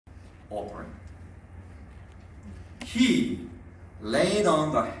offering. He laid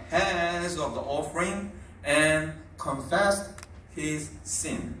on the heads of the offering and confessed his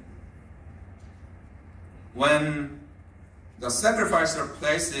sin. When the sacrificer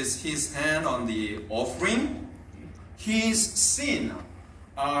places his hand on the offering, his sins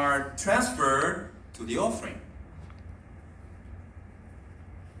are transferred to the offering.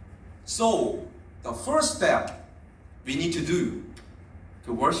 So, the first step we need to do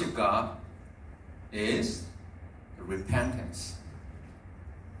to worship God is repentance.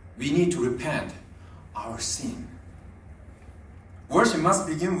 We need to repent our sin. Worship must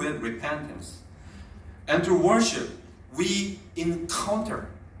begin with repentance. And through worship, we encounter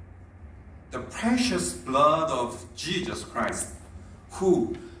the precious blood of Jesus Christ,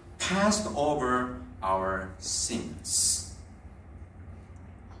 who passed over our sins.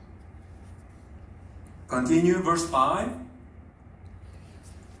 Continue verse 5.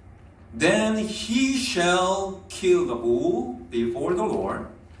 Then he shall kill the bull before the Lord,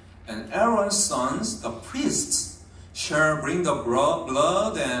 and Aaron's sons, the priests, shall bring the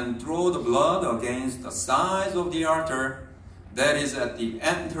blood and throw the blood against the sides of the altar that is at the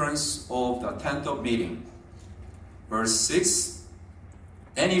entrance of the tent of meeting. Verse 6.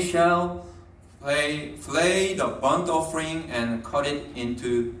 Then he shall flay the burnt offering and cut it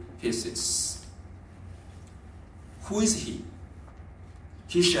into pieces. Who is he?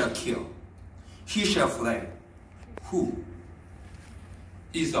 He shall kill. He shall flay. Who?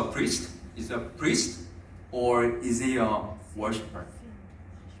 Is a priest? Is a priest? Or is he a worshiper?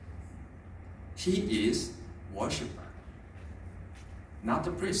 He is worshiper, not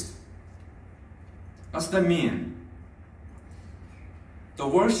the priest. What's that mean? The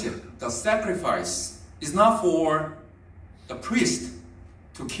worship, the sacrifice, is not for the priest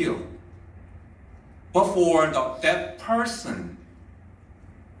to kill, but for that person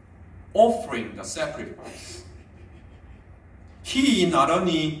offering the sacrifice. He not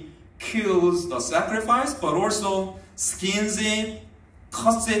only kills the sacrifice, but also skins it,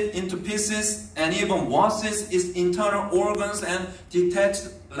 cuts it into pieces, and even washes its internal organs and detached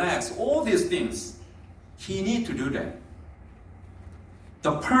legs. All these things, he needs to do that.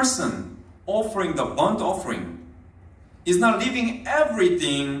 The person offering the burnt offering is not leaving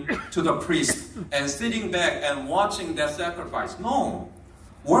everything to the priest and sitting back and watching that sacrifice. No.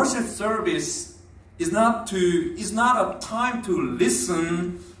 Worship service is not a time to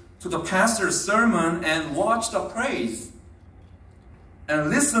listen to the pastor's sermon and watch the praise and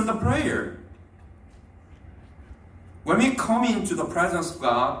listen to prayer. When we come into the presence of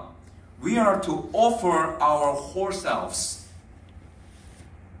God, we are to offer our whole selves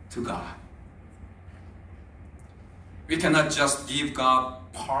to God. We cannot just give God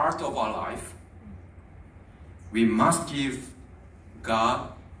part of our life. We must give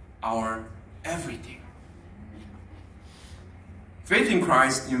God our everything. Faith in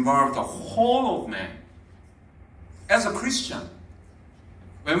Christ involves the whole of man. As a Christian,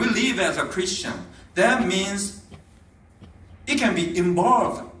 when we live as a Christian, that means it can be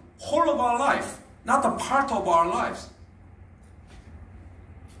involved whole of our life, not a part of our lives.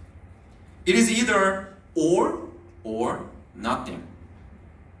 It is either or nothing.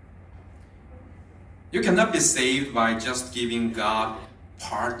 You cannot be saved by just giving God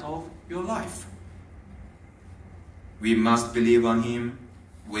part of your life. We must believe on Him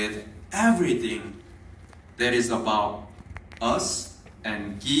with everything that is about us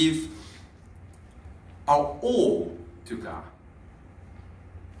and give our all to God.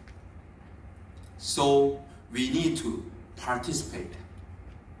 So we need to participate.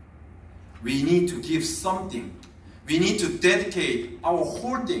 We need to give something. We need to dedicate our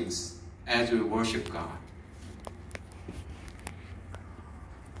whole things as we worship God.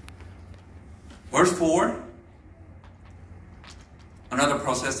 Verse 4, another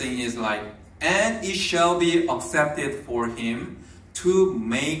processing is like, and it shall be accepted for him to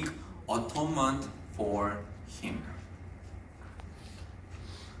make atonement for him.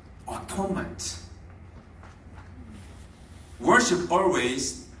 Atonement. Worship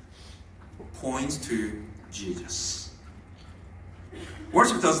always points to Jesus.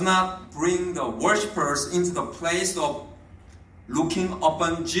 Worship does not bring the worshipers into the place of looking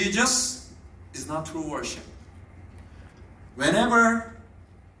upon Jesus. It's not true worship. Whenever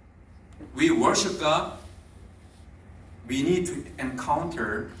we worship God, we need to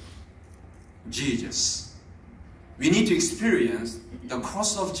encounter Jesus. We need to experience the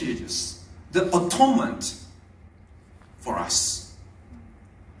cross of Jesus, the atonement for us.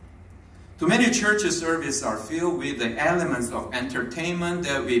 Too many church services are filled with the elements of entertainment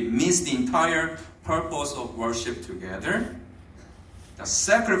that we miss the entire purpose of worship together. the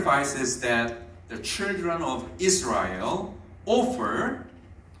sacrifices that the children of Israel offered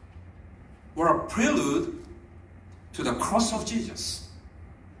were a prelude to the cross of Jesus.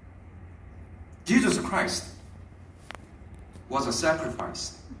 Jesus Christ was a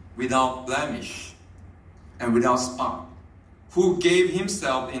sacrifice without blemish and without spot, who gave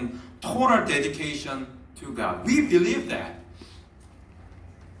himself in total dedication to God. We believe that.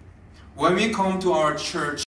 When we come to our church